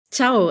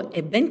Ciao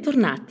e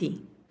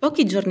bentornati!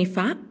 Pochi giorni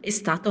fa è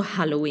stato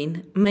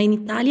Halloween, ma in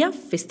Italia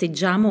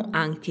festeggiamo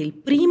anche il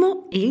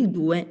 1° e il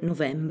 2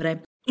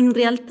 novembre. In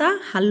realtà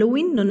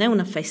Halloween non è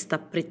una festa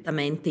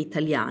prettamente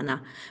italiana,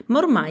 ma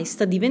ormai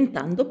sta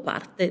diventando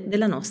parte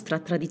della nostra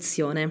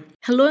tradizione.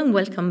 Hello and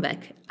welcome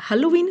back.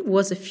 Halloween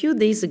was a few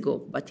days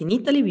ago, but in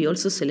Italy we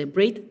also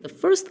celebrate the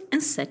 1st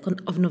and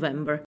 2nd of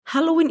November.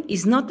 Halloween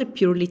is not a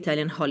purely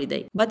Italian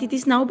holiday, but it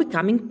is now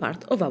becoming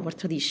part of our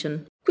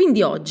tradition.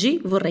 Quindi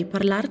oggi vorrei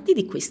parlarti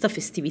di questa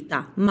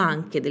festività, ma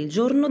anche del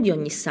giorno di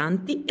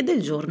Ognissanti e del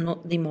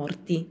giorno dei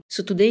morti.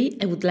 So today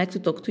I would like to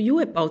talk to you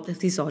about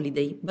this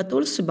holiday, but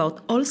also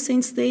about All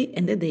Saints' Day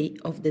and the Day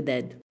of the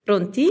Dead.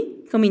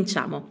 Pronti?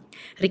 Cominciamo!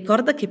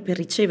 Ricorda che per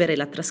ricevere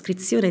la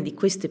trascrizione di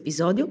questo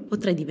episodio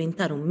potrai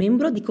diventare un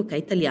membro di Coca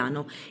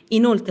Italiano.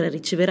 Inoltre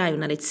riceverai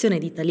una lezione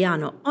di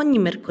italiano ogni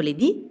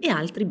mercoledì e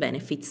altri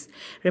benefits.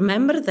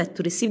 Remember that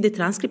to receive the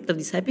transcript of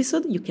this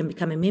episode you can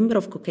become a member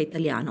of Coca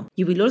Italiano.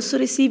 You will also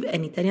receive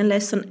an Italian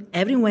lesson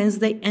every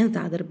Wednesday and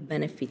other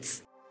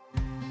benefits.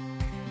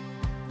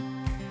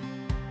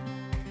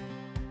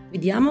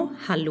 Vediamo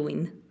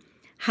Halloween.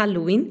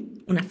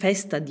 Halloween, una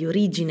festa di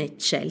origine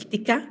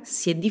celtica,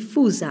 si è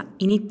diffusa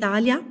in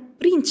Italia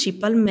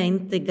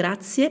principalmente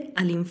grazie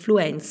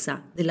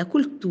all'influenza della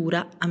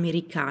cultura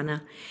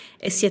americana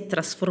e si è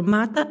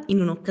trasformata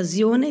in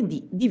un'occasione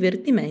di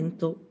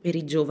divertimento per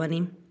i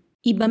giovani.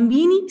 I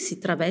bambini si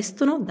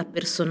travestono da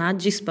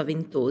personaggi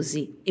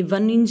spaventosi e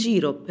vanno in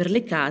giro per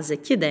le case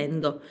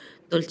chiedendo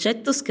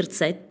dolcetto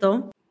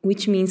scherzetto,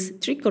 which means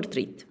trick or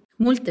treat.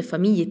 Molte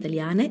famiglie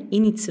italiane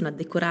iniziano a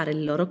decorare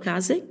le loro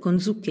case con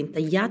zucche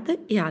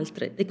intagliate e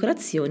altre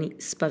decorazioni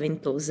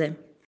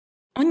spaventose.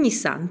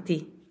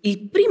 Ognissanti.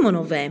 Il 1°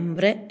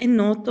 novembre è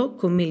noto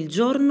come il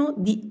giorno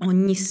di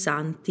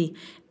Ognissanti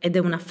ed è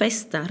una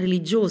festa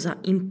religiosa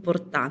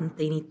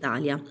importante in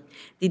Italia,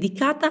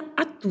 dedicata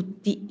a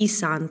tutti i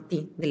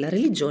santi della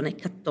religione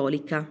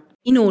cattolica.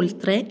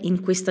 Inoltre,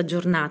 in questa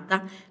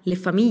giornata, le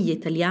famiglie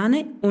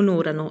italiane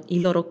onorano i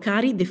loro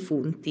cari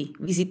defunti,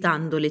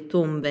 visitando le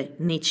tombe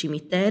nei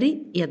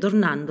cimiteri e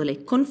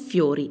adornandole con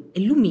fiori e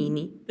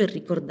lumini per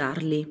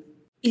ricordarli.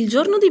 Il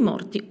giorno dei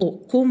morti o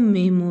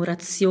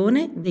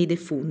commemorazione dei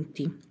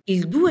defunti.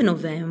 Il 2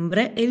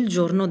 novembre è il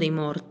giorno dei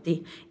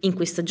morti. In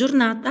questa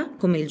giornata,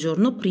 come il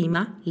giorno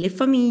prima, le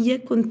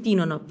famiglie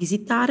continuano a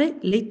visitare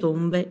le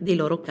tombe dei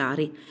loro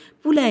cari,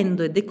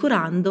 pulendo e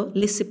decorando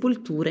le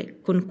sepolture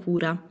con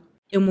cura.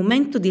 È un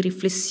momento di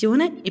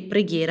riflessione e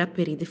preghiera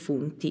per i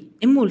defunti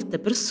e molte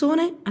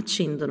persone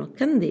accendono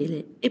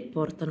candele e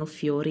portano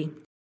fiori.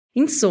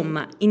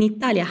 Insomma, in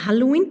Italia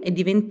Halloween è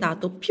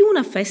diventato più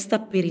una festa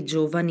per i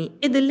giovani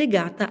ed è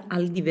legata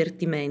al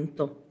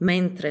divertimento,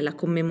 mentre la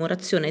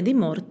commemorazione dei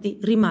morti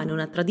rimane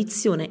una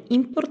tradizione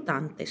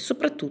importante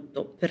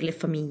soprattutto per le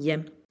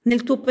famiglie.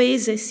 Nel tuo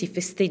paese si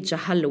festeggia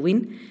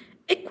Halloween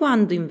e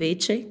quando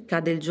invece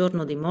cade il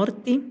giorno dei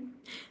morti?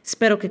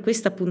 Spero che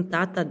questa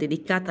puntata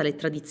dedicata alle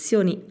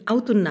tradizioni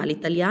autunnali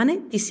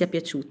italiane ti sia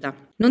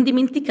piaciuta. Non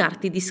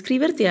dimenticarti di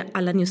iscriverti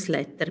alla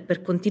newsletter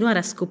per continuare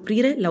a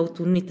scoprire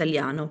l'autunno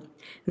italiano.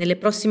 Nelle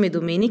prossime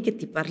domeniche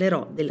ti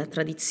parlerò della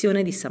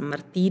tradizione di San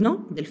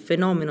Martino, del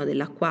fenomeno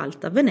dell'acqua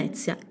alta a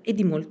Venezia e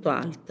di molto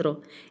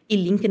altro.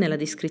 Il link è nella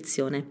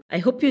descrizione.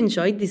 I hope you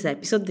enjoyed this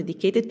episode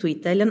dedicated to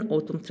Italian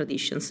autumn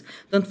traditions.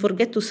 Don't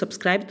forget to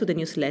subscribe to the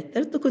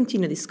newsletter to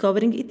continue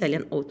discovering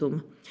Italian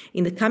autumn.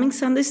 In the coming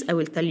Sundays, I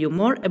will tell you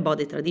more about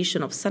the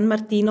tradition of San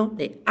Martino,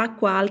 the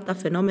acqua alta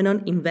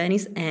phenomenon in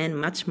Venice and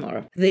much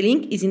more. The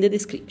link is in the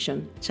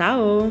description.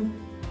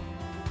 Ciao!